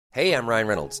Hey, I'm Ryan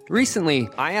Reynolds. Recently,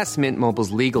 I asked Mint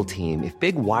Mobile's legal team if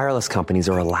big wireless companies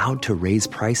are allowed to raise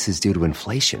prices due to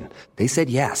inflation. They said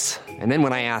yes. And then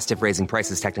when I asked if raising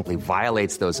prices technically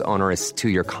violates those onerous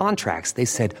two-year contracts, they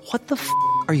said, "What the f***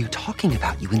 are you talking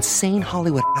about, you insane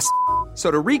Hollywood ass?" So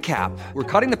to recap, we're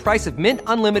cutting the price of Mint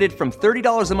Unlimited from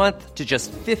 $30 a month to just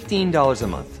 $15 a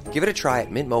month. Give it a try at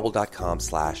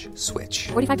mintmobile.com/switch.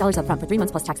 $45 up front for 3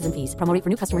 months plus taxes and fees. Promo rate for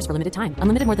new customers for limited time.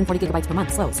 Unlimited more than 40 gigabytes per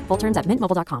month. Slows full terms at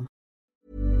mintmobile.com.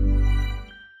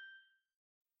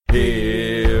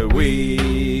 Here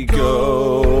we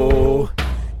go.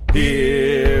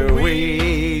 Here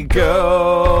we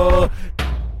go.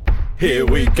 Here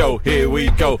we go. Here we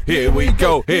go. Here we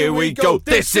go. Here we go.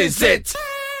 This is it.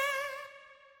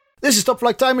 This is Top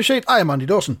Flight Time Machine. I am Andy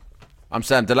Dawson. I'm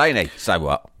Sam Delaney. So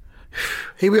what?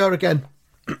 Here we are again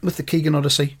with the Keegan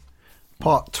Odyssey,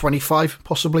 part 25,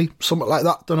 possibly, something like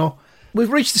that, don't know.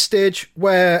 We've reached the stage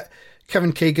where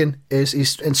Kevin Keegan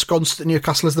he's ensconced at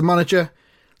Newcastle as the manager.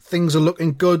 Things are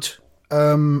looking good.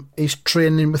 He's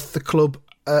training with the club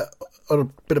at a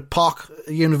bit of park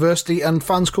at university, and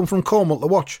fans come from Cornwall to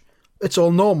watch. It's all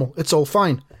normal. It's all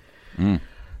fine.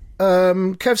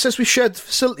 Kev says we shared the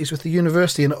facilities with the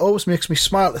university, and it always makes me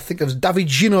smile to think of David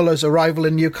Ginola's arrival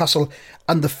in Newcastle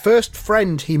and the first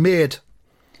friend he made.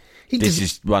 This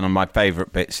is one of my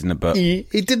favourite bits in the book. He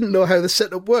didn't know how the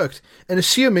setup worked, and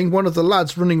assuming one of the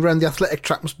lads running around the athletic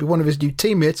track must be one of his new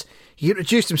teammates, he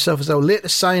introduced himself as our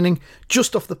latest signing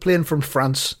just off the plane from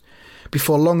France.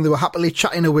 Before long, they were happily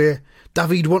chatting away.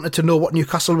 David wanted to know what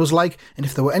Newcastle was like and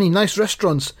if there were any nice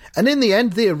restaurants, and in the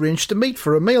end they arranged to meet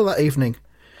for a meal that evening.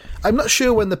 I'm not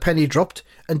sure when the penny dropped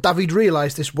and David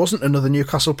realised this wasn't another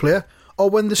Newcastle player, or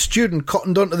when the student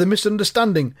cottoned onto the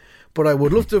misunderstanding, but I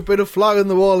would love to have been a fly on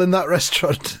the wall in that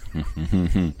restaurant.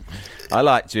 I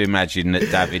like to imagine that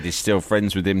David is still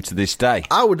friends with him to this day.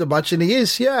 I would imagine he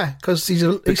is, yeah, because he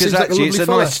seems because like actually a it's lovely a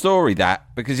fella. nice story,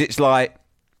 that, because it's like,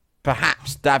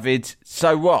 perhaps David,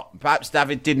 so what? Perhaps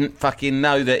David didn't fucking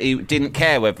know that he didn't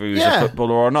care whether he was a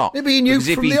footballer or not. Maybe he knew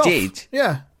because from if he the off. did,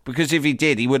 Yeah. Because if he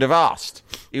did, he would have asked.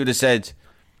 He would have said,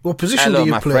 What position "Hello, do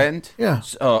you my play?" friend. Yeah.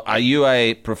 So, are you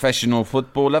a professional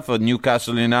footballer for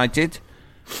Newcastle United?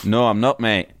 No, I'm not,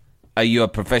 mate. Are you a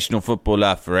professional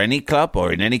footballer for any club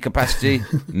or in any capacity?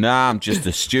 Nah, I'm just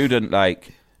a student.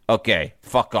 Like, okay,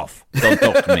 fuck off. Don't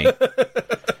talk to me.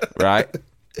 Right?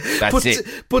 That's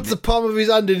it. Puts the palm of his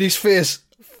hand in his face.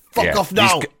 Fuck off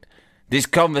now. This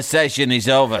conversation is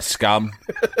over, scum.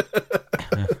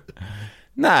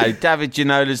 No, David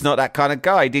Ginola's not that kind of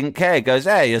guy. He didn't care. He goes,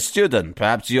 hey, a student.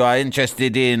 Perhaps you are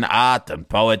interested in art and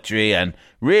poetry and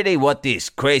really what this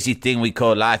crazy thing we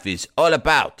call life is all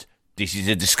about. This is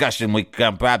a discussion we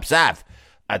can perhaps have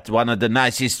at one of the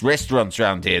nicest restaurants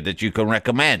around here that you can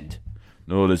recommend.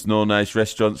 No, there's no nice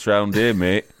restaurants around here,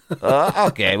 mate.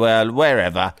 Okay, well,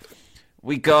 wherever.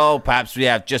 We go, perhaps we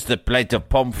have just a plate of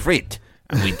pommes frites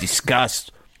and we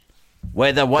discuss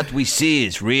whether what we see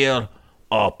is real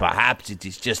or perhaps it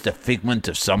is just a figment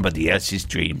of somebody else's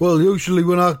dream. Well, usually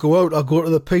when I go out, I go to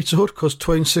the Pizza Hut because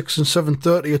between 6 and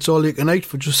 7:30 it's all you can eat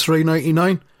for just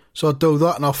 $3.99. So I do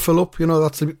that and I'll fill up. You know,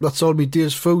 that's all my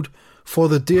day's food for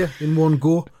the day in one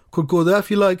go. Could go there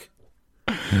if you like.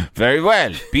 Very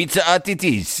well. Pizza Hut it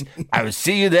is. I will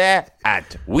see you there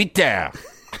at Witter.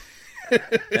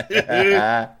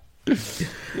 Yeah,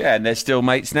 and they're still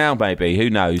mates now, maybe. Who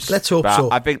knows? Let's hope but so.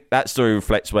 I think that story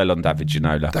reflects well on David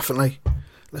Ginola. Definitely.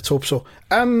 Let's hope so.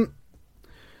 Then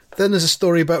there's a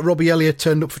story about Robbie Elliott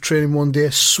turned up for training one day,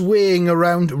 swaying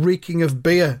around, reeking of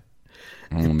beer.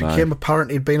 It became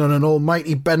apparent he'd been on an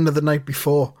almighty bender the night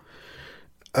before.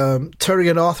 Terry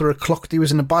and Arthur had clocked he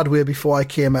was in a bad way before I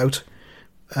came out.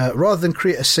 Rather than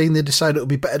create a scene, they decided it would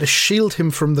be better to shield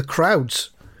him from the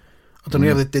crowds. I don't know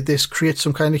how they did this, create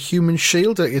some kind of human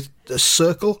shield, a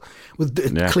circle with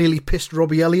clearly pissed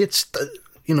Robbie Elliott,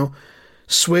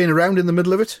 swaying around in the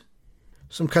middle of it.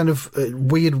 Some kind of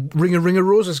weird Ring of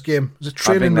Roses game. It's a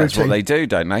training routine. I think that's what they do,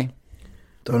 don't they?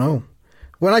 Don't know.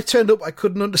 When I turned up, I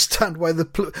couldn't understand why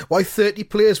 30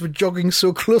 players were jogging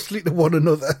so closely to one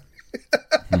another.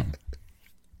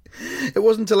 It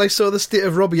wasn't until I saw the state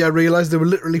of Robbie I realised they were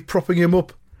literally propping him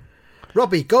up.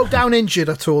 Robbie, go down injured,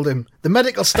 I told him. The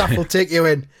medical staff will take you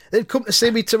in. Then come to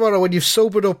see me tomorrow when you've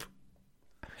sobered up.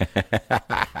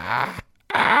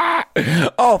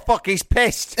 Oh, fuck, he's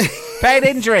pissed. Bad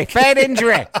injury. Get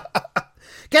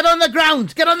on the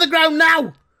ground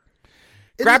now.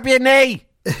 Grab your knee.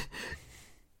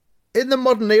 In the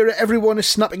modern era, everyone is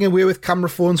snapping away with camera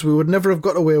phones. We would never have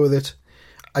got away with it.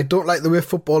 I don't like the way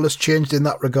football has changed in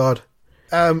that regard.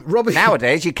 Robbie.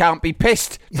 Nowadays, you can't be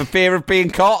pissed for fear of being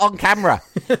caught on camera.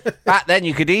 Back then,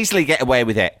 you could easily get away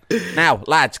with it. Now,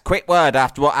 lads, quick word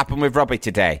after what happened with Robbie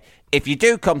today. If you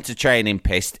do come to training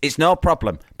pissed, it's no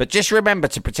problem. But just remember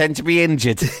to pretend to be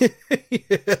injured.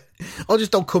 Yeah. Or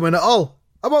just don't come in at all.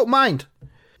 I won't mind.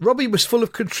 Robbie was full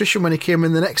of contrition when he came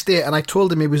in the next day, and I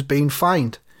told him he was being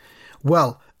fined.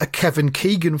 Well, a Kevin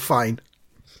Keegan fine.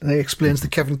 And he explains the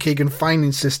Kevin Keegan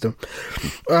fining system.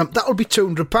 That'll be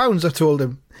 £200, I told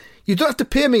him. You don't have to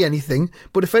pay me anything,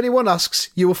 but if anyone asks,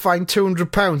 you will fine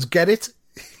 £200. Get it?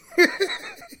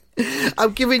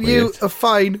 I'm giving you a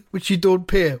fine which you don't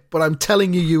pay, but I'm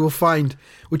telling you were fined,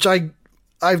 which I've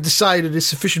decided is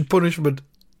sufficient punishment.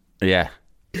 Yeah.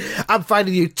 I'm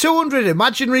fining you 200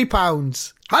 imaginary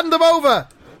pounds. Hand them over.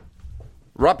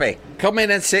 Robbie, come in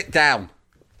and sit down.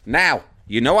 Now,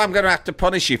 you know I'm going to have to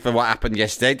punish you for what happened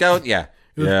yesterday, don't you?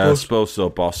 Yeah, I suppose so,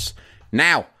 boss.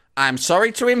 Now, I'm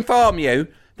sorry to inform you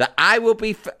that I will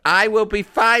be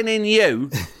fining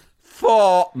you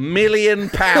 £4 million.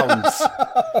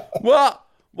 What?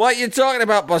 What are you talking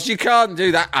about, boss? You can't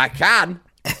do that. I can.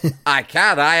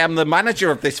 I am the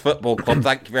manager of this football club.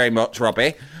 Thank you very much,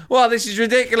 Robbie. Well, this is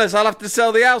ridiculous. I'll have to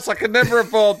sell the house. I can never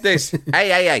afford this.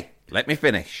 Hey. Let me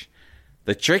finish.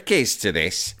 The trick is to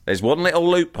this, there's one little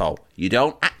loophole. You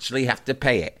don't actually have to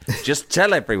pay it. Just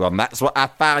tell everyone that's what I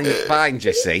find,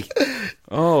 you see.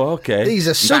 Oh, okay. These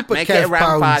are super make it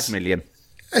around pounds. 5 million.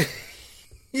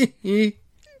 He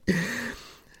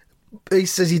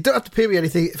says, you don't have to pay me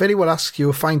anything. If anyone asks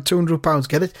you, fine £200,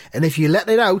 get it? And if you let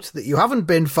it out that you haven't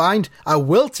been fined, I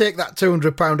will take that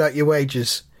 £200 out your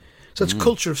wages. So it's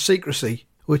culture of secrecy,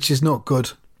 which is not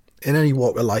good in any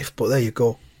walk of life, but there you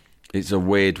go. It's a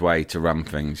weird way to run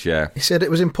things, yeah. He said,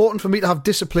 it was important for me to have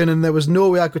discipline and there was no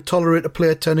way I could tolerate a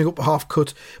player turning up a half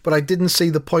cut, but I didn't see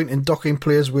the point in docking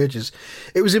players' wages.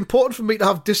 It was important for me to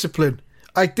have discipline.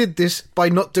 I did this by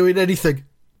not doing anything.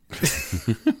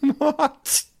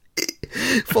 What?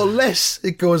 For less,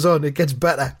 it goes on, it gets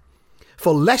better.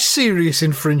 For less serious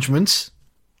infringements,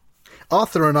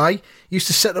 Arthur and I used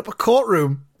to set up a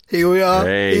courtroom. Here we are.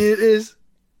 Hey. Here it is.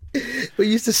 We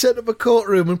used to set up a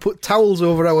courtroom and put towels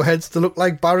over our heads to look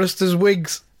like barristers'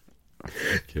 wigs.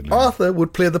 Arthur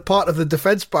would play the part of the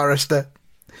defence barrister.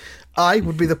 I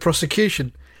would be the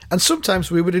prosecution. And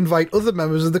sometimes we would invite other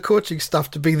members of the coaching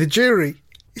staff to be the jury.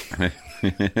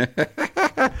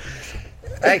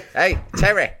 Hey,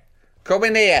 Terry, come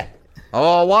in here.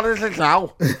 Oh, what is it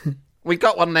now? We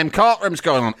got one of them courtrooms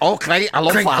going on. Okay, I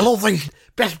love that. I love the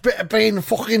best bit of being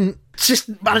fucking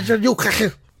assistant manager of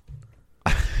Newcastle.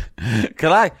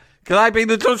 Can I be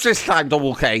the judge this time,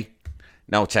 Double K?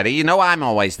 No, Terry, you know I'm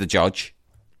always the judge.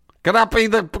 Can I be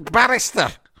the barrister?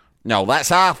 No,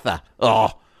 that's Arthur.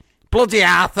 Oh, bloody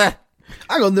Arthur.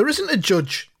 Hang on, there isn't a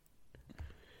judge.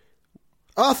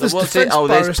 Arthur's So what's defence it? Oh,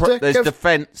 barrister. there's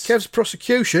defence. Kev's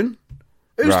prosecution.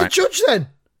 Who's the Right. judge then?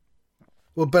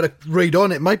 Well, better read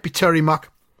on. It might be Terry Mack.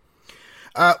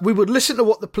 We would listen to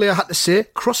what the player had to say,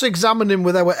 cross-examine him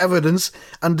with our evidence,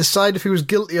 and decide if he was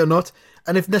guilty or not,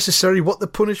 and if necessary, what the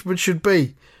punishment should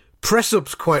be.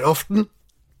 Press-ups quite often.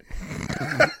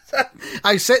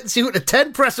 I sentence you to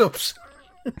 10 press-ups.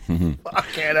 Fucking You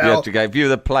hell. have to go. If you were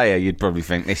the player, you'd probably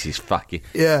think this is fucking.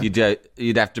 Yeah.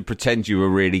 You'd have to pretend you were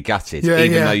really gutted, Yeah,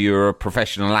 even yeah. though you were a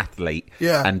professional athlete.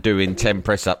 Yeah. And doing 10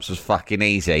 press-ups was fucking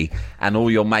easy, and all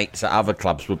your mates at other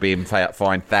clubs were being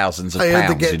fined thousands of I had to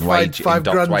pounds get in fined in £5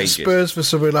 docked grand to wages. Spurs for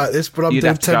something like this, but I'm You'd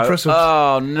doing have to 10 go, press-ups.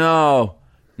 oh no,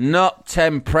 not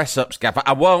 10 press-ups, Gaffer.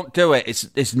 I won't do it.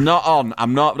 It's not on.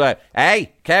 I'm not there.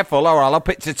 Hey, careful, or I'll up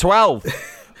it to 12.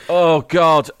 Oh,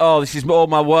 God. Oh, this is all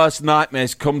my worst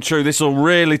nightmares come true. This will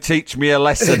really teach me a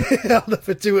lesson. I'll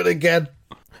never do it again.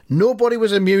 Nobody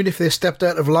was immune if they stepped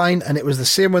out of line, and it was the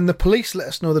same when the police let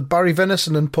us know that Barry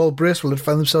Venison and Paul Bracewell had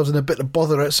found themselves in a bit of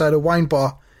bother outside a wine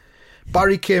bar.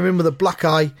 Barry came in with a black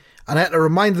eye, and I had to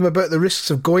remind them about the risks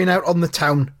of going out on the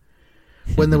town,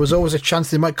 when there was always a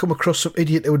chance they might come across some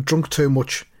idiot who had drunk too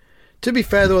much. To be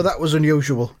fair, though, that was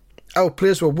unusual. Our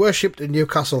players were worshipped in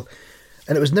Newcastle,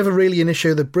 and it was never really an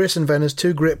issue that Brace and Venner's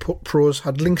two great pros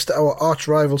had links to our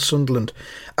arch-rival Sunderland.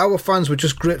 Our fans were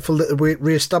just grateful that we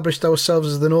re-established ourselves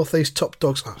as the North East top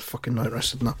dogs. I'm fucking not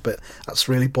interested in that bit. That's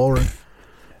really boring.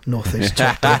 North East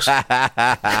top dogs.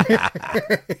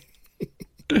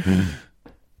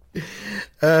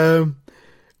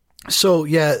 So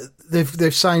yeah,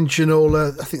 they've signed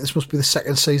Ginola. I think this must be the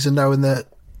second season now in the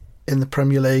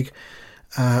Premier League.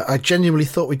 I genuinely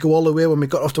thought we'd go all the way when we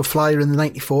got off to a flyer in the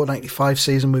 94-95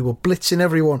 season. We were blitzing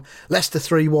everyone. Leicester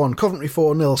 3-1, Coventry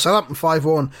 4-0, Southampton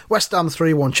 5-1, West Ham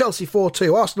 3-1, Chelsea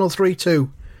 4-2, Arsenal 3-2.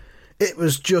 It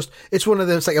was just, it's one of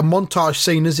those, like a montage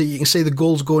scene, isn't it? You can see the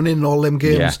goals going in all them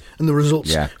games and the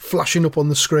results flashing up on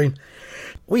the screen.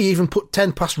 We even put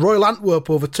 10 past Royal Antwerp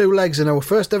over 2 legs in our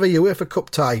first ever UEFA Cup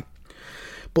tie.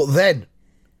 But then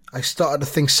I started to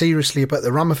think seriously about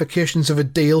the ramifications of a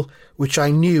deal which I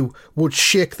knew would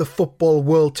shake the football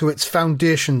world to its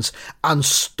foundations and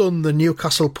stun the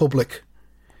Newcastle public.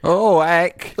 Oh,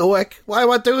 heck. Oh, heck. Why am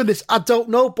I doing this? I don't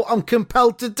know, but I'm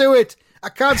compelled to do it. I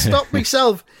can't stop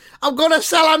myself. I'm going to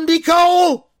sell Andy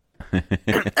Cole.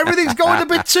 Everything's going a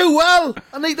bit too well.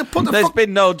 I need to put There's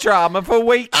been no drama for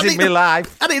weeks in my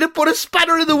life. I need to put a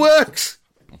spanner in the works.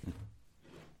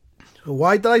 So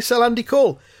why did I sell Andy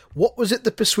Cole? What was it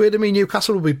that persuaded me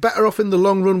Newcastle would be better off in the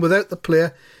long run without the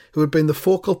player who had been the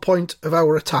focal point of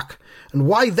our attack? And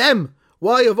why them?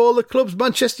 Why, of all the clubs,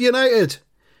 Manchester United?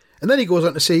 And then he goes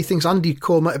on to say he thinks Andy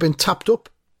Cole might have been tapped up,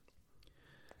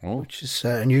 which is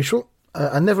unusual.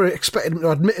 I never expected him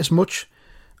to admit as much,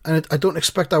 and I don't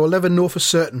expect I will ever know for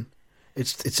certain.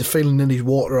 It's a feeling in his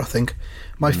water, I think.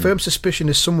 My firm suspicion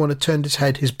is someone had turned his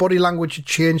head. His body language had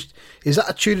changed. His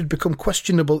attitude had become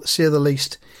questionable, to say the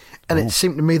least. And it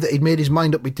seemed to me that he'd made his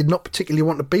mind up. He did not particularly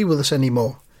want to be with us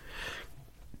anymore.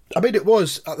 I mean, it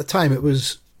was, at the time, it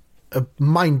was a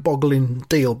mind-boggling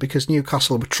deal because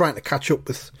Newcastle were trying to catch up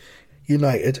with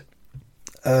United.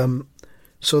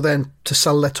 So then to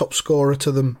sell their top scorer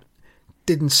to them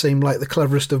didn't seem like the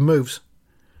cleverest of moves.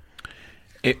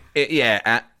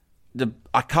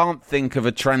 I can't think of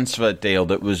a transfer deal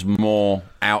that was more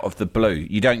out of the blue.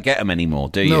 You don't get them anymore,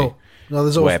 do you? No,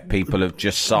 there's always where people have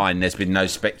just signed. There's been no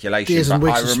speculation. But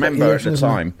I remember at the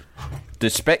time,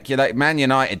 Man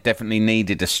United definitely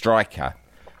needed a striker,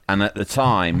 and at the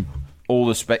time, all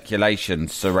the speculation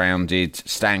surrounded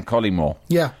Stan Collymore.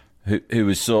 Yeah. Who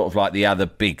was sort of like the other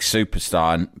big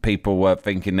superstar, and people were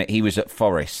thinking that he was at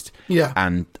Forest. Yeah.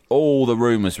 And all the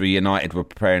rumours were United were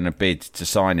preparing a bid to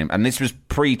sign him. And this was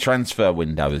pre-transfer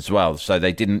window as well, so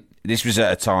they didn't... This was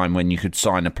at a time when you could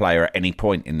sign a player at any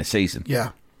point in the season.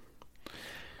 Yeah.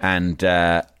 And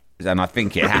I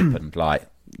think it happened,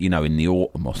 in the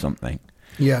autumn or something.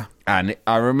 Yeah. And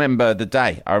I remember the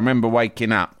day. I remember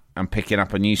waking up and picking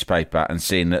up a newspaper and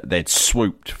seeing that they'd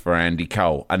swooped for Andy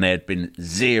Cole, and there had been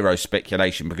zero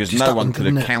speculation because Just no one could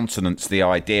have it? countenanced the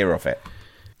idea of it.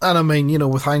 And I mean,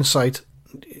 with hindsight,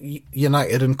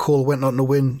 United and Cole went on to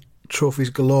win trophies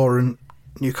galore, and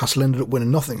Newcastle ended up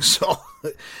winning nothing. So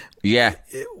yeah,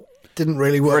 it didn't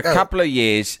really work out.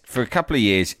 For a couple of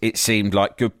years, it seemed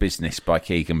like good business by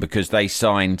Keegan because they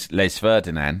signed Les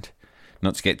Ferdinand.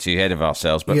 Not to get too ahead of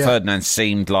ourselves, but Ferdinand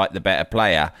seemed like the better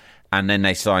player. And then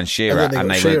they signed Shearer,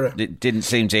 it didn't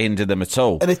seem to hinder them at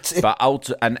all.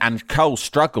 And Cole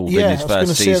struggled in his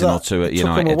first season or two at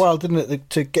United. It took him a while, didn't it,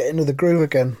 to get into the groove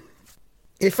again.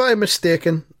 If I'm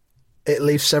mistaken, it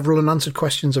leaves several unanswered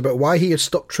questions about why he had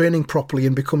stopped training properly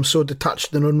and become so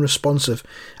detached and unresponsive.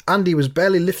 Andy was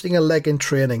barely lifting a leg in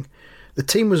training. The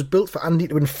team was built for Andy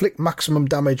to inflict maximum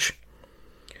damage.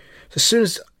 So as soon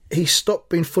as he stopped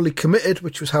being fully committed,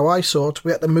 which was how I saw it,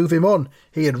 we had to move him on.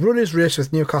 He had run his race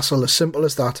with Newcastle, as simple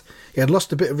as that. He had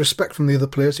lost a bit of respect from the other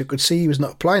players who could see he was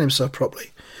not applying himself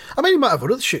properly. I mean, he might have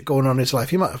other shit going on in his life.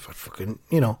 He might have fucking,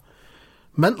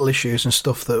 mental issues and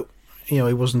stuff that, he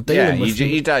wasn't dealing with.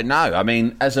 You don't know. I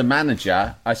mean, as a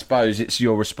manager, I suppose it's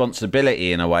your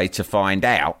responsibility in a way to find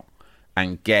out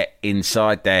and get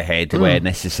inside their head where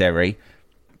necessary.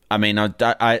 I mean,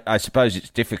 I suppose it's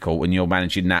difficult when you're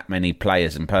managing that many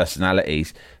players and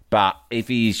personalities, but if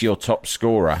he's your top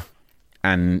scorer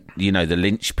and, the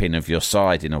linchpin of your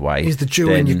side in a way... He's the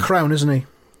jewel in your crown, isn't he?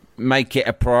 Make it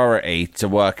a priority to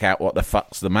work out what the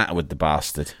fuck's the matter with the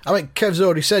bastard. I mean, Kev's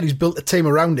already said he's built a team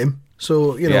around him,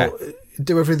 so,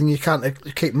 do everything you can to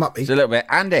keep him happy. It's a little bit...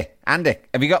 Andy,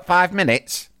 have you got 5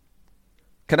 minutes?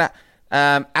 Can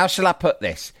I... how shall I put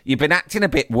this? You've been acting a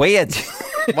bit weird.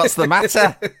 What's the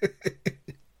matter?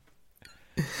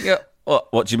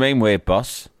 What do you mean weird,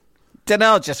 boss?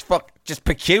 Dunno, just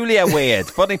peculiar weird.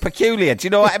 Funny peculiar, do you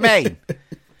know what I mean?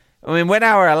 I mean, when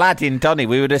I were a lad in Donny,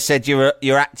 we would have said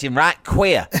you're acting right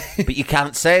queer. But you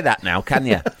can't say that now, can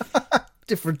you?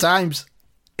 Different times.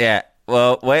 Yeah,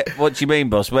 well, what do you mean,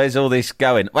 boss? Where's all this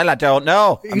going? Well, I don't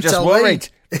know. I'm just worried.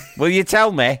 Will you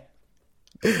tell me?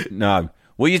 No.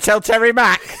 Will you tell Terry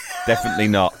Mack? Definitely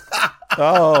not.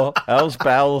 Oh, hell's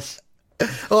bells.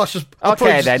 Oh,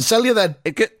 okay then. Sell you then.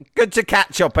 Good to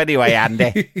catch up anyway,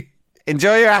 Andy.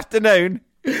 Enjoy your afternoon.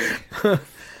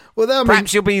 Well,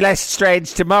 perhaps you'll be less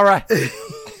strange tomorrow.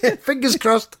 Fingers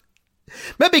crossed.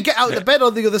 Maybe get out of the bed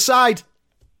on the other side.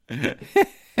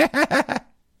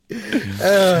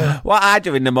 What I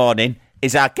do in the morning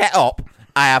is I get up,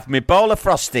 I have my bowl of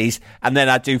Frosties, and then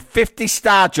I do 50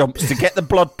 star jumps to get the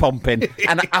blood pumping,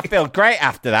 and I feel great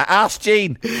after that. Ask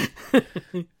Gene.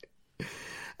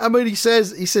 I mean, he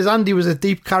says Andy was a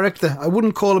deep character. I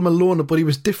wouldn't call him a loner, but he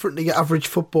was different to your average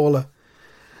footballer.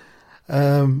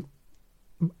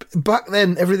 Back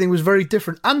then, everything was very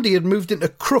different. Andy had moved into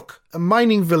Crook, a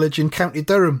mining village in County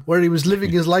Durham, where he was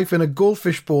living his life in a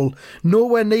goldfish bowl,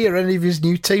 nowhere near any of his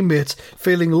new teammates,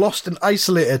 feeling lost and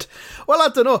isolated. Well, I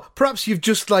don't know. Perhaps you've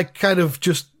just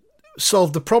just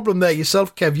solved the problem there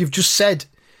yourself, Kev. You've just said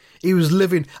he was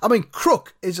living... I mean,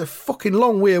 Crook is a fucking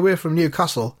long way away from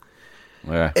Newcastle.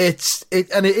 Yeah.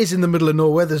 And it is in the middle of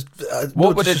nowhere. There's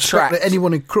what would attract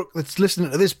anyone in Crook that's listening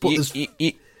to this, but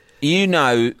you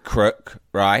know Crook,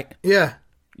 right? Yeah.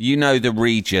 You know the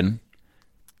region.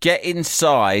 Get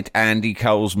inside Andy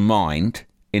Cole's mind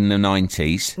in the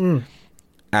 90s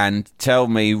and tell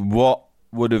me what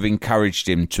would have encouraged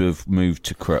him to have moved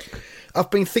to Crook. I've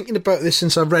been thinking about this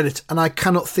since I read it, and I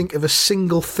cannot think of a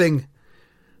single thing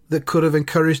that could have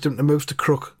encouraged him to move to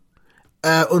Crook.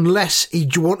 Unless he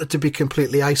wanted to be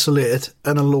completely isolated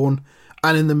and alone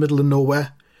and in the middle of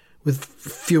nowhere with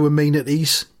few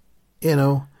amenities, you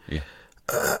know. Yeah.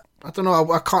 I don't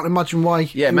know. I can't imagine why.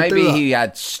 Yeah, maybe he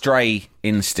had stray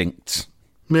instincts.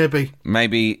 Maybe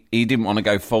he didn't want to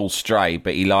go full stray,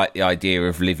 but he liked the idea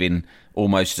of living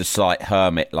almost a slight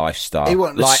hermit lifestyle. He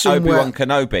wanted like somewhere, Obi-Wan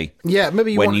Kenobi. Yeah,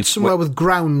 maybe he wanted somewhere with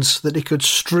grounds that he could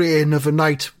stray in of a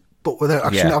night, but without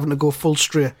actually having to go full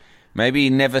stray. Maybe he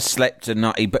never slept a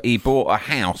night. He bought a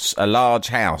house, a large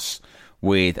house,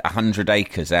 with 100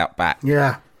 acres out back.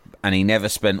 Yeah. And he never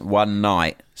spent one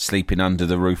night sleeping under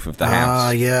the roof of the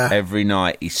house. Yeah. Every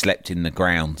night he slept in the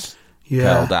grounds,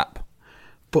 curled up.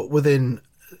 But within,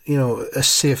 a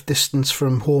safe distance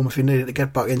from home if you needed to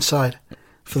get back inside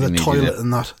for the toilet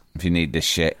and that. If you need this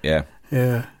shit, yeah.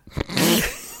 Yeah.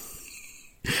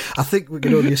 I think we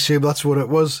can only assume that's what it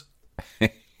was.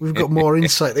 We've got more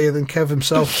insight here than Kev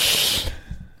himself.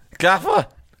 Gaffer,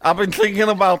 I've been thinking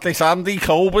about this Andy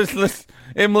Cole business.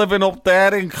 Him living up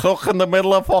there in Crook in the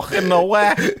middle of fucking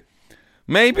nowhere.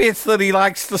 Maybe it's that he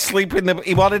likes to sleep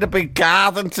he wanted a big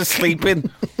garden to sleep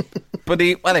in. But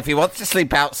if he wants to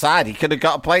sleep outside, he could have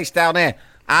got a place down here.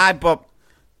 But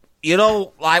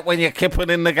like when you're kipping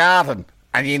in the garden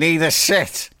and you need a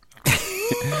shit.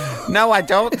 No, I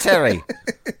don't, Terry.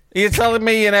 You're telling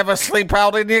me you never sleep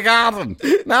out in your garden?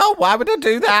 No, why would I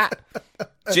do that?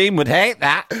 Jean would hate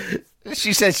that.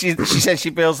 She says she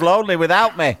feels lonely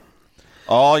without me.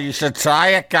 Oh, you should try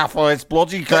it, Gaffer. It's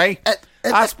bloody great.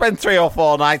 I spend 3 or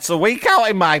 4 nights a week out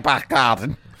in my back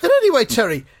garden. And anyway,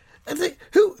 Terry,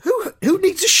 who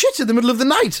needs a shit in the middle of the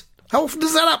night? How often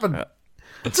does that happen? It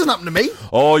doesn't happen to me.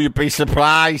 Oh, you'd be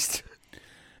surprised.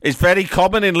 It's very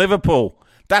common in Liverpool.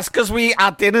 That's because we eat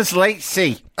our dinners late,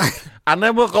 see? And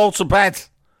then we'll go to bed.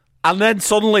 And then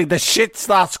suddenly the shit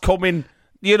starts coming.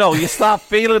 You start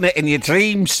feeling it in your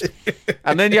dreams.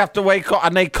 And then you have to wake up.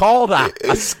 And they call that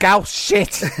a scouse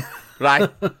shit. Right?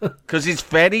 Because it's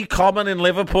very common in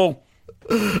Liverpool.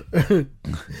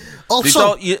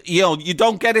 Also, you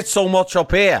don't get it so much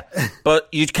up here. But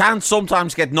you can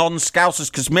sometimes get non-scousers.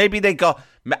 Because maybe they got...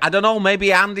 I don't know,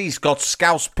 maybe Andy's got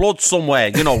scouse blood somewhere.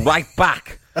 Right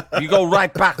back. You go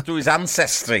right back to his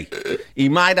ancestry. He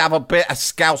might have a bit of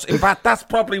scouse. In fact, that's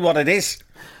probably what it is.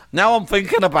 Now I'm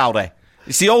thinking about it.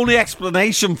 It's the only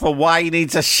explanation for why he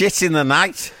needs a shit in the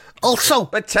night. Also,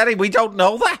 but Terry, we don't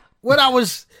know that. When I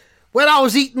was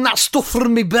eating that stuff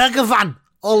from my burger van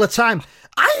all the time,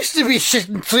 I used to be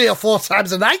shitting 3 or 4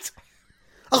 times a night.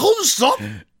 I couldn't stop.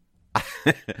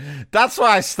 That's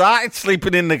why I started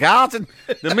sleeping in the garden.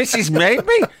 The missus made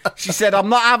me. She said, I'm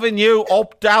not having you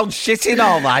up, down, shitting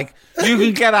all night. You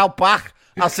can get out back.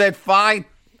 I said, fine.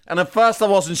 And at first I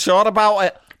wasn't sure about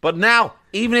it. But now,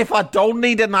 even if I don't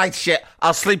need a night shit,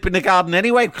 I'll sleep in the garden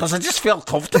anyway because I just feel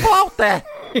comfortable out there.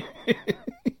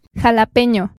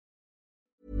 Jalapeño.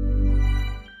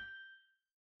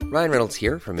 Ryan Reynolds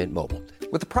here from Mint Mobile.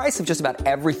 With the price of just about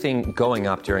everything going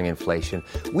up during inflation,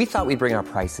 we thought we'd bring our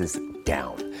prices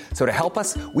down. So to help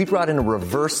us, we brought in a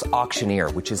reverse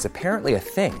auctioneer, which is apparently a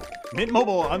thing. Mint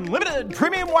Mobile Unlimited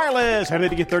Premium Wireless. How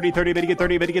to get 30, 30, bit to get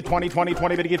 30, bit to get 20, 20,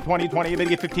 20, bit to get 20, 20, bit to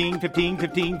get 15, 15,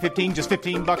 15, 15, just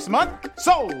 $15 a month?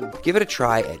 Sold! Give it a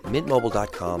try at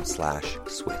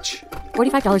mintmobile.com/switch.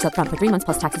 $45 up front for 3 months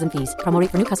plus taxes and fees. Promo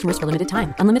rate for new customers for limited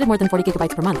time. Unlimited more than 40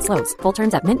 gigabytes per month. Slows full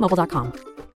terms at mintmobile.com.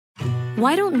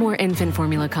 Why don't more infant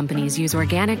formula companies use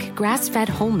organic, grass-fed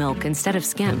whole milk instead of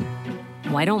skim?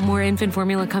 Why don't more infant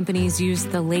formula companies use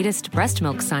the latest breast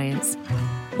milk science?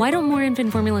 Why don't more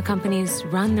infant formula companies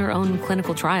run their own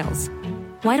clinical trials?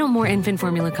 Why don't more infant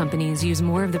formula companies use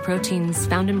more of the proteins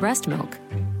found in breast milk?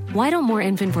 Why don't more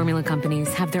infant formula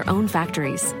companies have their own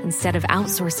factories instead of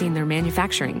outsourcing their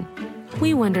manufacturing?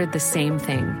 We wondered the same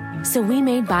thing. So we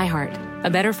made ByHeart, a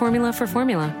better formula for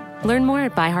formula. Learn more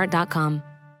at byheart.com.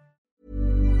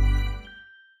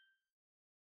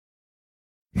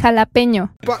 Jalapeño.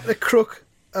 Back to Crook.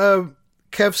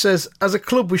 Kev says, as a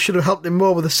club, we should have helped him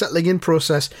more with the settling in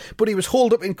process, but he was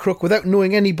holed up in Crook without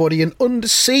knowing anybody and under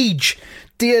siege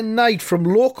day and night from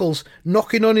locals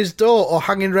knocking on his door or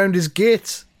hanging round his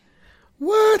gates.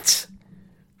 What?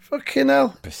 Fucking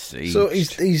hell. Besieged. So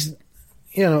he's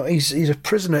a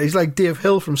prisoner. He's like Dave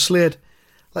Hill from Slade.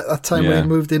 Like that time when he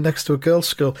moved in next to a girls'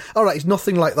 school. All right, he's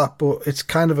nothing like that, but it's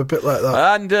kind of a bit like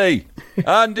that.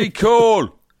 Andy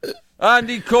Cole.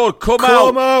 Andy Cole,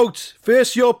 come out!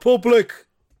 Face your public!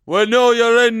 We know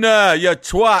you're in there, you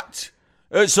twat.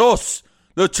 It's us,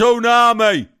 the Toon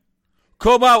Army.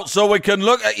 Come out so we can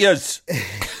look at yous.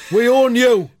 We own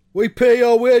you. We pay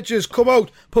your wages. Come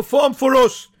out. Perform for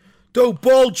us. Do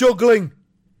ball juggling.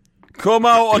 Come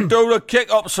out and do the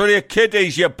kick-ups for your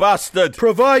kiddies, you bastard.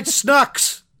 Provide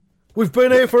snacks. We've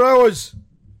been here for hours.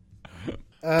 Put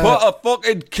a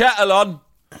fucking kettle on.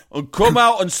 And come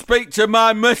out and speak to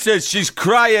my missus. She's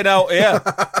crying out here.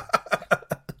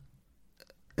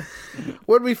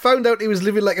 When we found out he was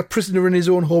living like a prisoner in his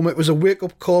own home, it was a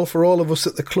wake-up call for all of us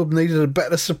that the club needed a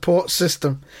better support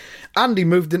system. Andy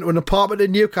moved into an apartment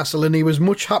in Newcastle and he was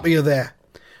much happier there.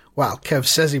 Well, Kev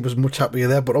says he was much happier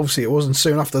there, but obviously it wasn't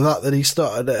soon after that he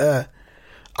started to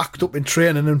act up in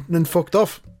training and fucked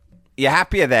off. You're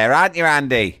happier there, aren't you,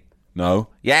 Andy? No.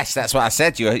 Yes, that's what I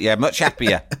said. You're much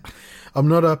happier. I'm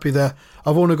not happy there.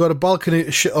 I've only got a balcony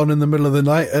to shit on in the middle of the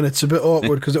night, and it's a bit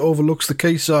awkward because it overlooks the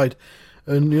quayside.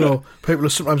 And, people are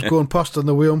sometimes going past on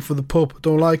the way home from the pub.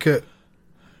 Don't like it.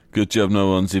 Good job no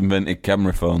one's invented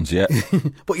camera phones yet.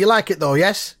 But you like it, though,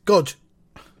 yes? Good.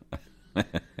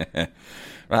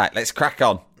 Right, let's crack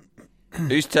on.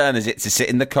 Whose turn is it to sit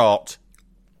in the court?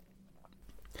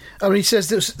 I mean, he says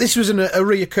this was a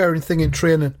reoccurring thing in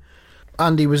training.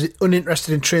 Andy was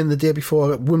uninterested in training the day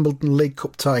before Wimbledon League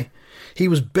Cup tie. He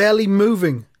was barely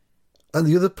moving, and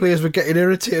the other players were getting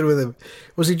irritated with him.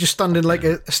 Was he just standing like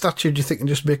a statue, do you think, and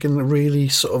just making really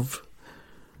sort of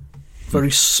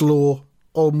very slow,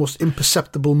 almost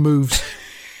imperceptible moves?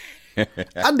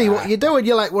 Andy, what are you doing?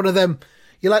 You're like one of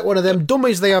them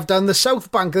dummies they have down the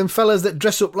South Bank, them fellas that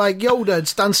dress up like Yoda and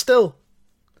stand still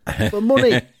for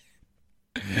money.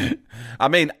 I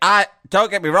mean, don't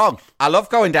get me wrong. I love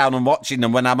going down and watching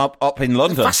them when I'm up in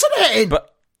London. It's fascinating. But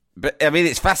I mean,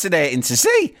 it's fascinating to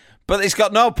see. But it's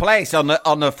got no place on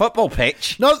the football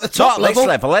pitch. Not at the top level.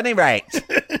 Not at level. this level, any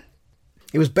rate.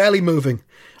 He was barely moving.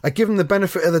 I give him the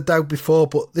benefit of the doubt before,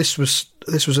 but this was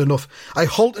enough. I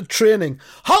halted training.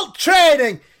 Halt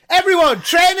training! Everyone,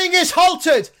 training is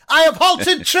halted. I have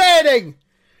halted training.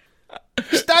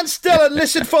 Stand still and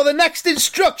listen for the next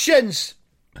instructions.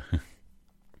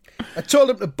 I told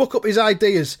him to buck up his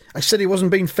ideas. I said he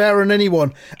wasn't being fair on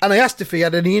anyone, and I asked if he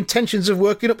had any intentions of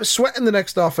working up a sweat in the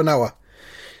next half an hour.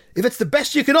 If it's the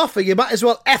best you can offer, you might as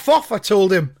well F off, I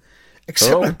told him.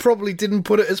 Except I probably didn't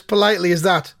put it as politely as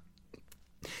that.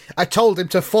 I told him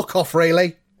to fuck off,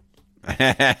 really.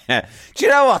 Do you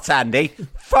know what, Andy?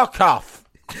 Fuck off.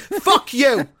 Fuck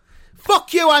you.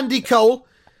 Fuck you, Andy Cole.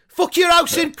 Fuck your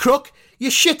house in Crook,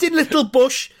 your shitting little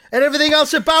bush, and everything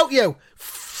else about you.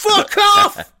 Fuck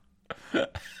off!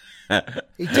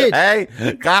 He did.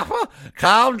 Hey, Gaffer,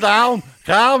 calm down.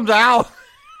 Calm down.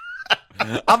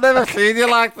 I've never seen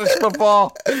you like this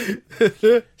before.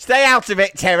 Stay out of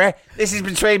it, Terry. This is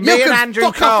between me and Andrew Cole.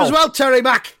 You can fuck off as well, Terry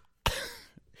Mack.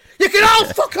 You can all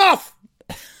fuck off.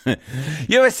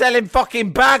 You were selling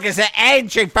fucking burgers at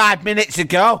Aintree 5 minutes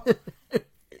ago.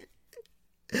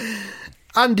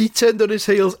 Andy turned on his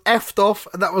heels, effed off,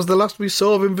 and that was the last we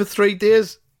saw of him for 3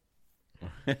 days.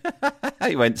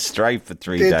 He went straight for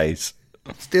 3 days.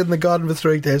 Stayed in the garden for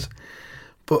 3 days.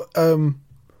 But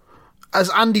as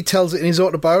Andy tells it in his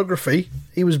autobiography,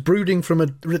 he was brooding from a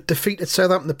defeat at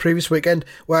Southampton the previous weekend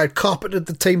where I'd carpeted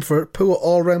the team for a poor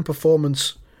all-round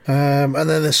performance. And then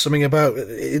there's something about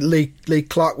Lee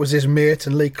Clark was his mate,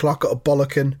 and Lee Clark got a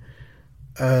bollocking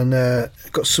and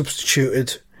got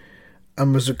substituted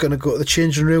and was going to go to the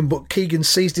changing room, but Keegan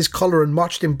seized his collar and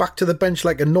marched him back to the bench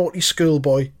like a naughty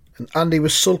schoolboy. And Andy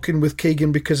was sulking with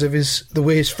Keegan because of the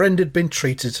way his friend had been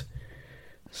treated.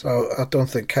 So I don't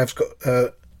think Kev's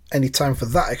got any time for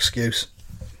that excuse.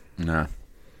 No.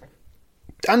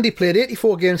 Andy played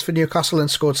 84 games for Newcastle and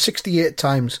scored 68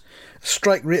 times, a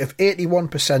strike rate of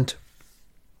 81%.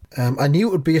 I knew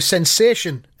it would be a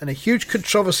sensation and a huge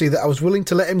controversy that I was willing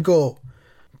to let him go.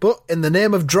 But in the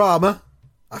name of drama,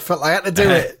 I felt I had to do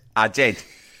it. I did.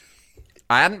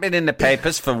 I hadn't been in the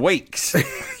papers for weeks.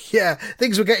 Yeah,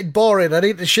 things were getting boring. I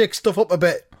needed to shake stuff up a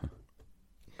bit.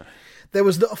 There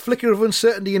was not a flicker of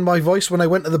uncertainty in my voice when I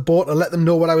went to the board to let them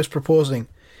know what I was proposing.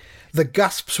 The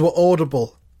gasps were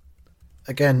audible.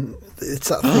 Again, it's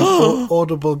that thing,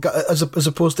 audible, as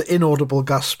opposed to inaudible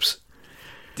gasps.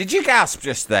 Did you gasp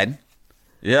just then?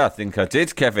 Yeah, I think I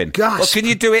did, Kevin. Gasp. Well, can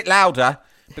you do it louder?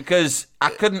 Because I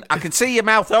could see your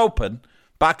mouth open,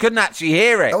 but I couldn't actually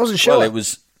hear it. I wasn't sure. Well,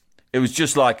 it was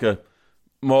just like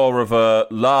more of a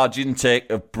large intake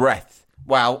of breath.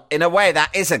 Well, in a way,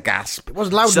 that is a gasp. It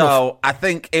wasn't loud enough. So I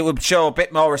think it would show a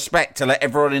bit more respect to let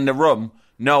everyone in the room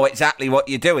know exactly what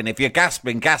you're doing. If you're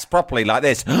gasping, gasp properly like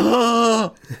this.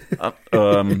 All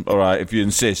right, if you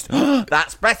insist.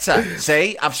 That's better.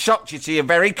 See, I've shocked you to your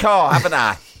very core, haven't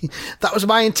I? That was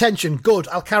my intention. Good,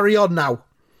 I'll carry on now.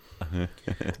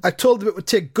 I told them it would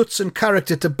take guts and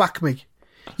character to back me.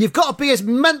 You've got to be as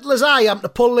mental as I am to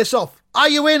pull this off. Are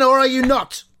you in or are you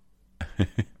not?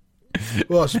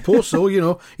 Well, I suppose so, you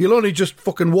know. You'll only just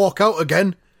fucking walk out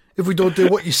again if we don't do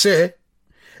what you say.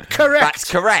 Correct.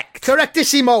 That's correct.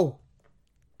 Correctissimo.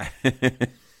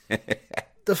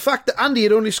 The fact that Andy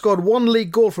had only scored one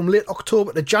league goal from late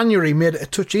October to January made it a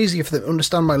touch easier for them to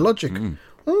understand my logic.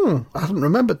 I hadn't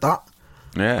remembered that.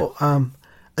 Yeah. But,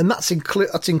 and that's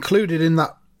included in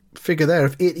that figure there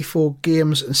of 84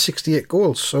 games and 68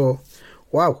 goals. So,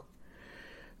 wow.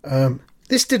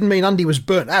 This didn't mean Andy was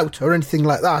burnt out or anything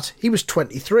like that. He was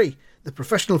 23, the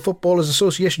Professional Footballers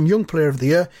Association Young Player of the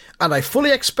Year, and I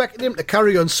fully expected him to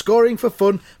carry on scoring for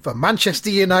fun for Manchester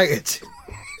United.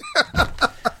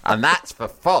 And that's for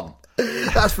fun.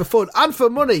 That's for fun and for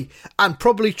money and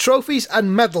probably trophies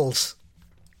and medals.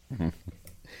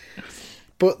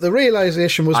 But the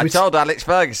realisation was... I told Alex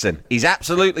Ferguson, he's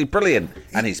absolutely brilliant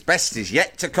and his best is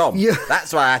yet to come. Yeah.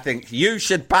 That's why I think you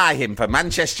should buy him for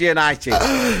Manchester United.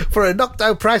 For a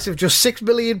knockdown price of just £6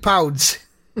 million.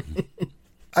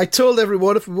 I told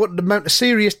everyone if we wanted to mount a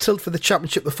serious tilt for the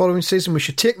championship the following season, we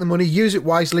should take the money, use it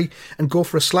wisely and go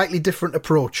for a slightly different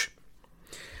approach.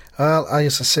 Well,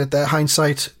 as I said there,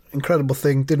 hindsight, incredible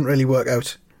thing, didn't really work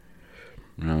out.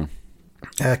 No.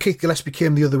 Keith Gillespie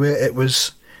came the other way. It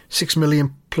was 6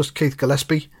 million plus Keith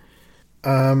Gillespie.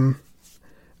 And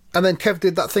then Kev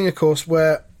did that thing, of course,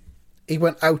 where he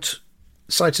went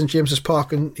outside St James's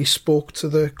Park and he spoke to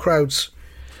the crowds.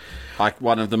 Like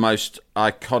one of the most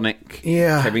iconic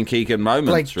Kevin Keegan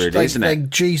moments, really, isn't it? Like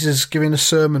Jesus giving a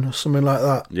sermon or something like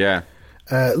that. Yeah.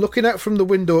 Looking out from the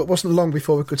window, it wasn't long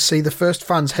before we could see the first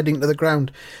fans heading to the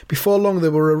ground. Before long, they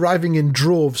were arriving in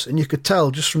droves, and you could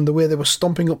tell just from the way they were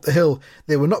stomping up the hill,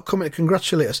 they were not coming to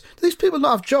congratulate us. Do these people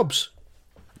not have jobs?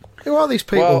 Who are these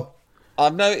people? Well,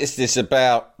 I've noticed this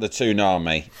about the Toon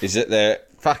Army, is that they're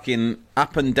fucking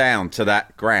up and down to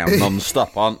that ground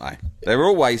non-stop, aren't they? They're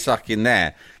always fucking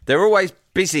there. They're always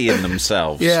busying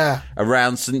themselves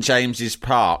around St James's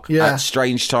Park at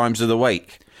strange times of the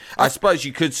week. I suppose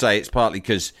you could say it's partly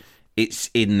because it's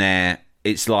in there,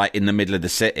 it's like in the middle of the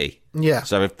city. Yeah.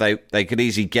 So if they could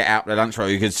easily get out their lunch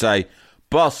break, you could say,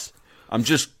 boss, I'm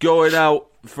just going out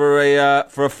for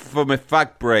my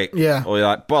fag break. Yeah. Or you're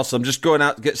like, boss, I'm just going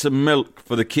out to get some milk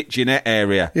for the kitchenette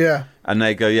area. Yeah. And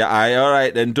they go, aye, all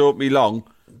right, then don't be long.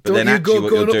 But then actually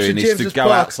what you're doing is to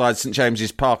go outside St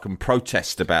James's Park and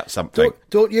protest about something.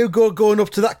 Don't you go going up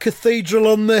to that cathedral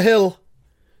on the hill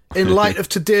in light of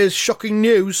today's shocking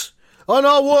news. Oh,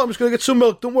 no, I won't. I'm just going to get some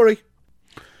milk. Don't worry.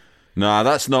 Nah,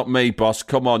 that's not me, boss.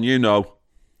 Come on, you know.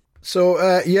 So,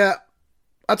 I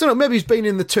don't know. Maybe he's been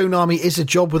in the Toon Army is a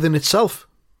job within itself.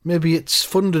 Maybe it's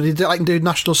funded. I can do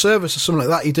national service or something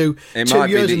like that. You do it 2 might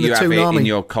years be that in the you Toon have it Army. in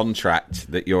your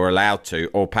contract that you're allowed to,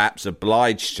 or perhaps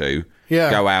obliged to,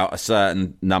 go out a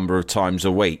certain number of times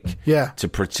a week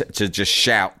to just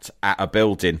shout at a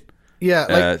building. Yeah,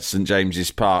 like St James's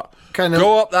Park.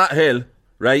 Go up that hill,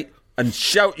 right, and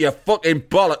shout your fucking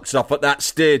bollocks off at that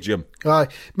stadium.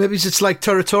 Maybe it's like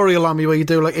Territorial Army where you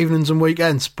do like evenings and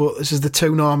weekends, but this is the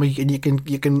Toon Army and you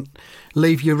can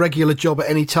leave your regular job at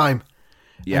any time.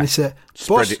 Yeah, and it's a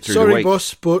spread it through the week.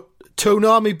 Boss, but Toon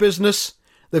Army business.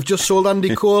 They've just sold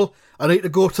Andy Cole. I need to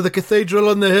go to the cathedral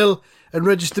on the hill and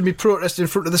register me protest in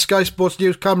front of the Sky Sports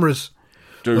News cameras.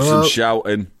 Do some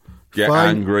shouting. Get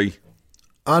angry.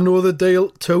 I know the deal.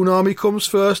 Toon Army comes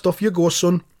first. Off you go,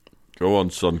 son. Go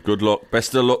on, son. Good luck.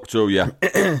 Best of luck to you.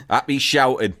 Happy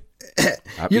shouting.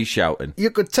 Shouting. You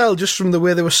could tell just from the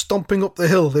way they were stomping up the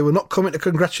hill. They were not coming to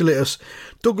congratulate us.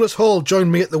 Douglas Hall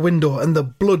joined me at the window and the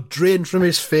blood drained from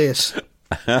his face.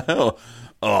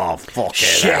 Oh, fuck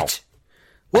Shit.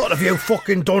 What have you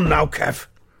fucking done now, Kev?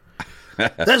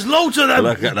 There's loads of them.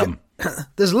 Look at them.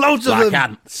 There's loads of Like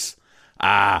them. ants.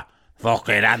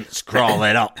 Fucking ants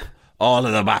crawling up. All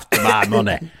of them after my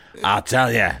money. I'll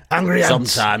tell you. Angry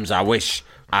ants. Sometimes I wish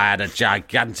I had a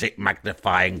gigantic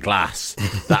magnifying glass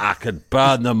that I could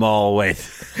burn them all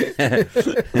with.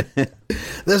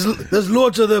 There's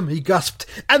loads of them, he gasped.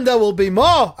 And there will be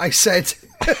more, I said.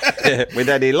 With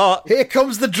any lot. Here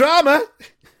comes the drama.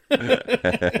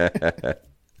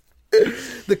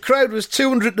 The crowd was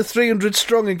 200 to 300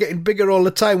 strong and getting bigger all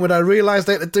the time when I realised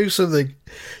I had to do something.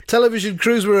 Television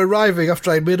crews were arriving after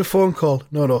I'd made a phone call.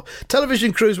 No.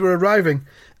 Television crews were arriving,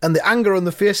 and the anger on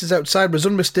the faces outside was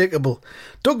unmistakable.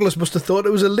 Douglas must have thought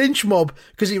it was a lynch mob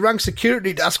because he rang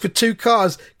security to ask for 2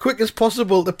 cars, quick as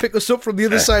possible, to pick us up from the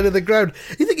other side of the ground.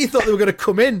 You think he thought they were going to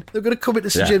come in? They were going to come into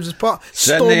St James's Park,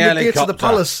 storm the gates of the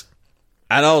palace.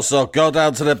 And also go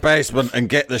down to the basement and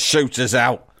get the shooters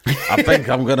out. I think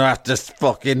I'm going to have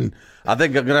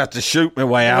to shoot my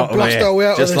way out of blast here. Our way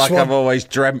out just of this like one. I've always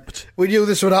dreamt. We knew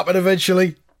this would happen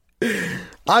eventually.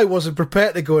 I wasn't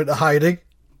prepared to go into hiding.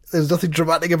 There's nothing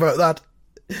dramatic about that.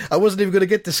 I wasn't even going to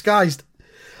get disguised.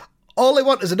 All they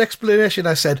want is an explanation,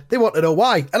 I said. They want to know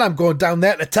why, and I'm going down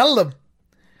there to tell them.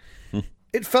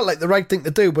 It felt like the right thing to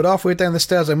do, but halfway down the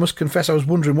stairs, I must confess I was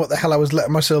wondering what the hell I was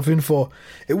letting myself in for.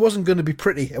 It wasn't going to be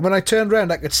pretty, and when I turned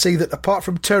round, I could see that apart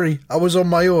from Terry, I was on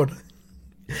my own.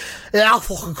 Yeah, I'll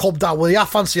fucking come down with you. I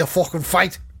fancy a fucking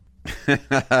fight.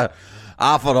 Half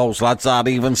of those lads aren't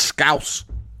even scouts.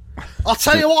 I'll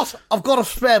tell you what, I've got a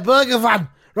spare burger van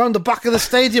round the back of the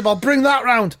stadium. I'll bring that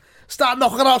round. Start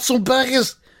knocking out some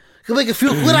burgers. Can make a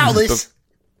few quid out of this.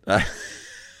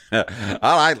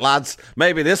 All right, lads.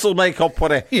 Maybe this will make up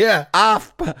for it. Yeah.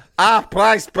 Half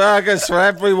price burgers for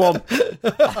everyone.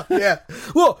 Yeah.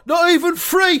 What? Not even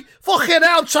free? Fucking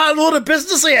hell, I'm trying to run a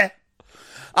business here.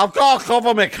 I've got to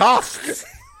cover my costs.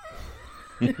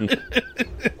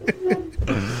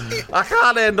 I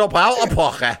can't end up out of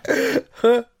pocket.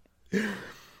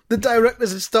 The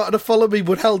directors had started to follow me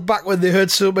but held back when they heard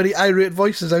so many irate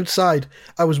voices outside.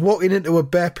 I was walking into a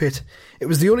bear pit. It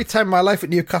was the only time in my life at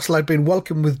Newcastle I'd been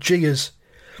welcomed with jeers.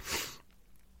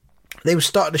 They were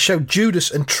starting to shout Judas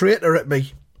and traitor at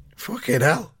me. Fucking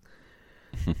hell.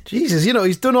 Jesus,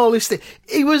 he's done all this thing.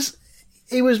 He was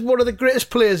one of the greatest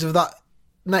players of that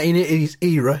 1980s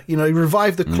era. He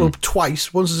revived the club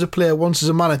twice, once as a player, once as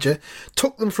a manager,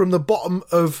 took them from the bottom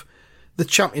of the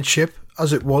Championship,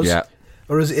 as it was,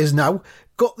 or as it is now,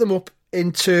 got them up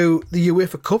into the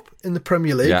UEFA Cup in the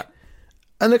Premier League,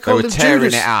 and they called him Judas. They were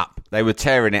tearing it up. They were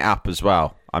tearing it up as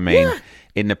well. I mean,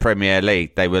 in the Premier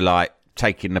League, they were like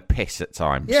taking the piss at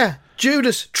times. Yeah,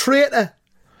 Judas, traitor.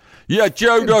 Yeah,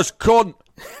 Judas, cunt.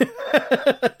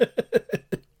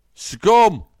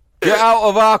 Scum. Get out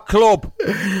of our club.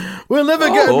 We'll never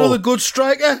get another good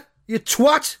striker, you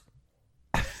twat.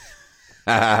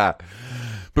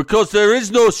 Because there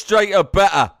is no striker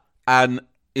better. And,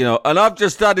 and I've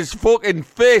just had his fucking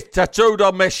face tattooed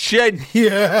on my shin.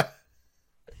 Yeah.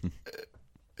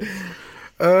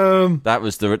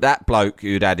 That bloke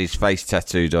who'd had his face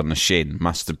tattooed on the shin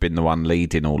must have been the one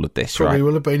leading all of this, Probably right?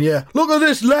 will have been, yeah. Look at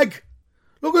this leg.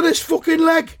 Look at this fucking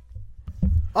leg.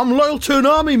 I'm loyal to an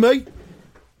army, mate.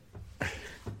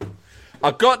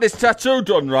 I got this tattoo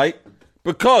done, right,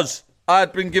 because I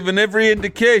had been given every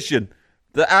indication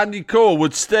that Andy Cole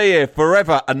would stay here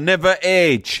forever and never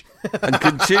age and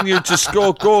continue to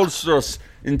score goals for us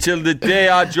until the day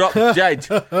I dropped dead.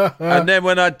 And then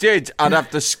when I did, I'd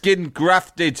have the skin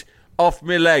grafted off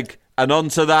my leg and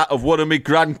onto that of one of my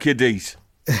grandkiddies.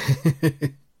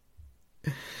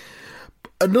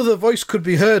 Another voice could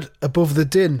be heard above the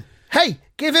din. Hey,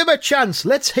 give him a chance.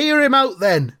 Let's hear him out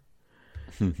then.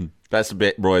 That's a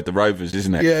bit Roy of the Rovers,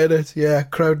 isn't it? Yeah, it is. Yeah,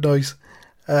 crowd noise.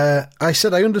 I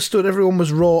said I understood everyone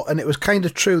was raw, and it was kind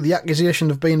of true. The accusation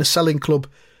of being a selling club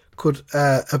could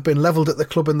have been levelled at the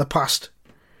club in the past.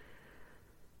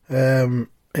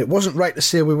 It wasn't right to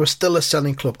say we were still a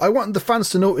selling club. I wanted the fans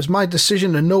to know it was my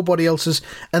decision and nobody else's,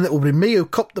 and it would be me who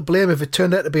copped the blame if it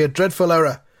turned out to be a dreadful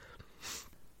error.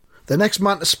 The next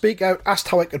man to speak out asked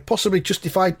how I could possibly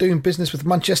justify doing business with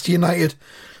Manchester United,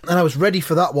 and I was ready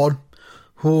for that one.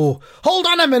 Oh, hold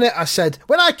on a minute, I said.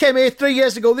 When I came here 3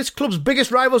 years ago, this club's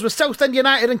biggest rivals were Southend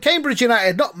United and Cambridge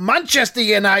United, not Manchester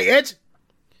United.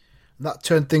 And that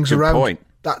turned things Good around. Point.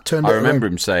 That turned I it remember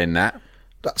around. him saying that.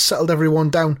 That settled everyone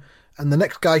down, and the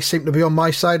next guy seemed to be on my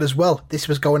side as well. This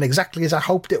was going exactly as I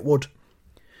hoped it would.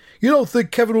 You don't think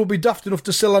Kevin would be daft enough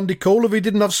to sell Andy Cole if he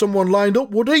didn't have someone lined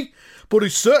up, would he? But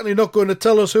he's certainly not going to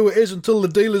tell us who it is until the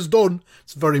deal is done.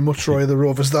 It's very much Roy of the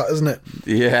Rovers, that, isn't it?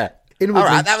 Yeah. Inwardly.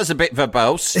 All right, that was a bit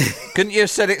verbose. Couldn't you have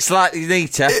said it slightly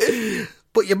neater?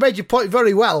 But you made your point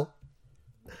very well.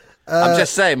 I'm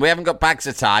just saying, we haven't got bags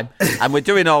of time, and we're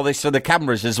doing all this for the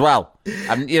cameras as well.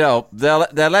 And,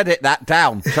 they'll edit that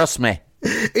down, trust me.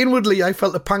 Inwardly, I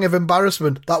felt a pang of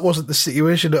embarrassment. That wasn't the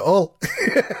situation at all.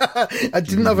 I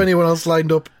didn't have anyone else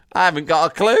lined up. I haven't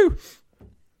got a clue.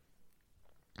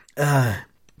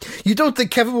 You don't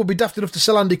think Kevin would be daft enough to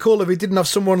sell Andy Cole if he didn't have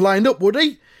someone lined up, would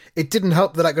he? It didn't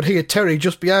help that I could hear Terry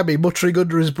just behind me muttering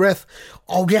under his breath,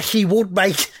 "Oh, yes, he would,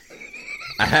 mate."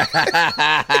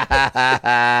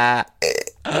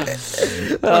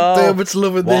 Dermot's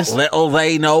loving this. What little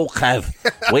they know, Kev.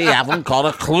 We haven't got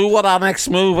a clue what our next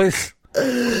move is.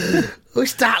 We're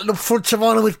starting up front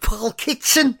tomorrow with Paul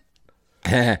Kitson.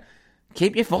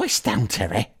 Keep your voice down,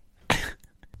 Terry.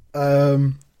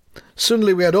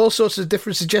 Suddenly we had all sorts of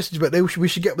different suggestions about who we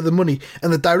should get with the money,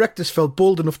 and the directors felt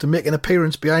bold enough to make an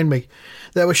appearance behind me.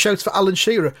 There were shouts for Alan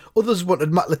Shearer. Others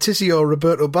wanted Matt Letizia or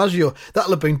Roberto Baggio.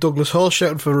 That'll have been Douglas Hall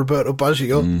shouting for Roberto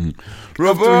Baggio.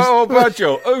 Roberto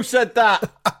Baggio? Who said that?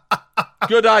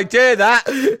 Good idea, that.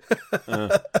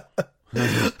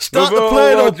 Start the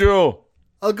plane up. Baggio.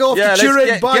 I'll go off to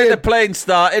Turin. Get the plane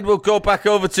started. We'll go back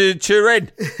over to Turin.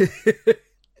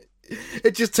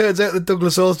 It just turns out that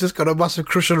Douglas Hall's just got a massive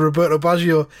crush on Roberto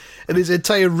Baggio, and his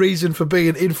entire reason for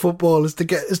being in football is to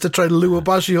try to lure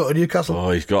Baggio to Newcastle.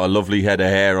 Oh, he's got a lovely head of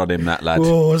hair on him, that lad.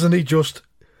 Oh, isn't he just?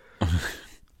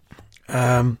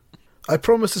 I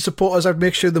promised the supporters I'd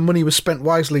make sure the money was spent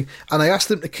wisely, and I asked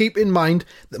them to keep in mind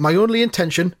that my only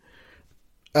intention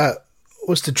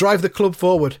was to drive the club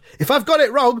forward. If I've got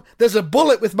it wrong, there's a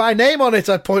bullet with my name on it,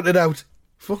 I pointed out.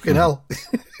 Fucking hell.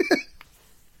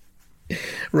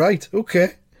 Right,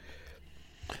 okay.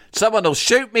 Someone will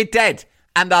shoot me dead,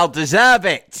 and I'll deserve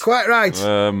it. Quite right.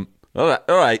 All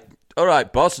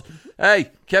right, boss.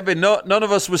 Hey, Kevin, none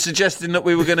of us were suggesting that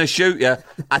we were going to shoot you.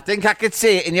 I think I could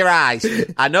see it in your eyes.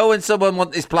 I know when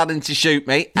someone is planning to shoot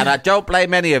me, and I don't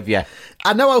blame any of you.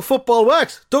 I know how football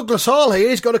works. Douglas Hall here,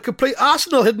 he's got a complete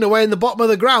arsenal hidden away in the bottom of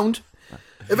the ground.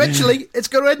 Eventually, it's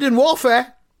going to end in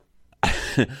warfare.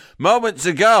 Moments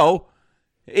ago,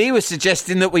 he was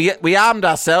suggesting that we armed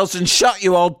ourselves and shot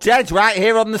you all dead right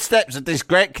here on the steps of this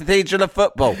great cathedral of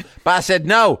football. But I said,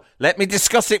 no, let me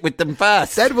discuss it with them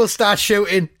first. Then we'll start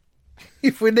shooting,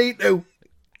 if we need to.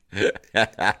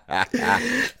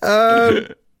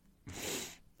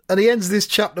 And he ends this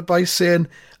chapter by saying,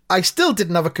 I still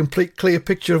didn't have a complete clear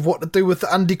picture of what to do with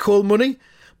the Andy Cole money,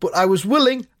 but I was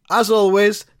willing, as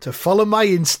always, to follow my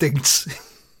instincts.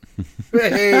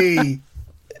 Hey!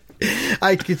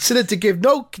 I'd continue to give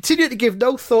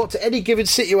no thought to any given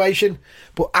situation,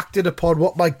 but acted upon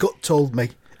what my gut told me.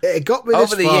 It got me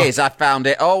this far. Over the years, I found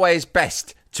it always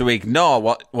best to ignore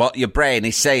what your brain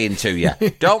is saying to you.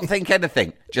 Don't think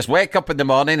anything. Just wake up in the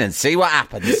morning and see what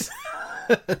happens.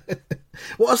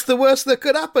 What's the worst that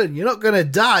could happen? You're not going to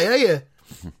die, are you?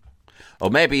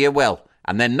 Or maybe you will,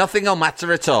 and then nothing will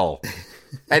matter at all.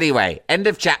 Anyway, end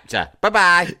of chapter.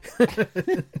 Bye-bye.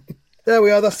 There we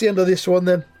are. That's the end of this one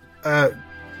then.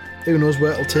 Who knows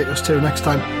where it'll take us to next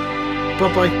time.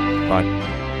 Bye-bye. Bye.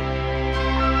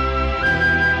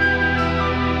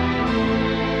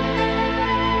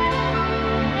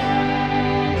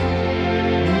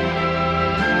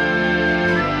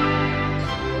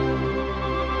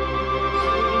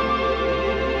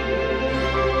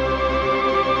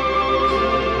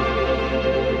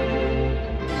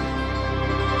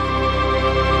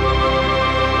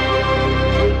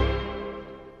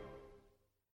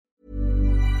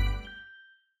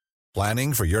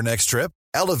 Planning for your next trip?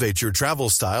 Elevate your travel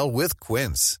style with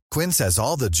Quince. Quince has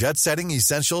all the jet-setting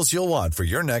essentials you'll want for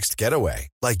your next getaway,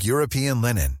 like European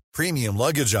linen, premium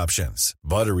luggage options,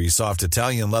 buttery soft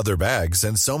Italian leather bags,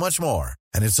 and so much more.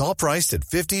 And it's all priced at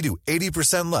 50 to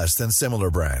 80% less than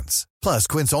similar brands. Plus,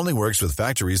 Quince only works with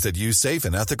factories that use safe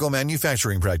and ethical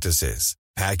manufacturing practices.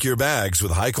 Pack your bags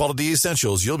with high-quality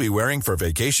essentials you'll be wearing for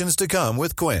vacations to come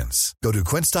with Quince. Go to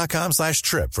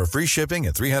quince.com/trip for free shipping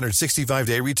and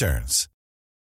 365-day returns.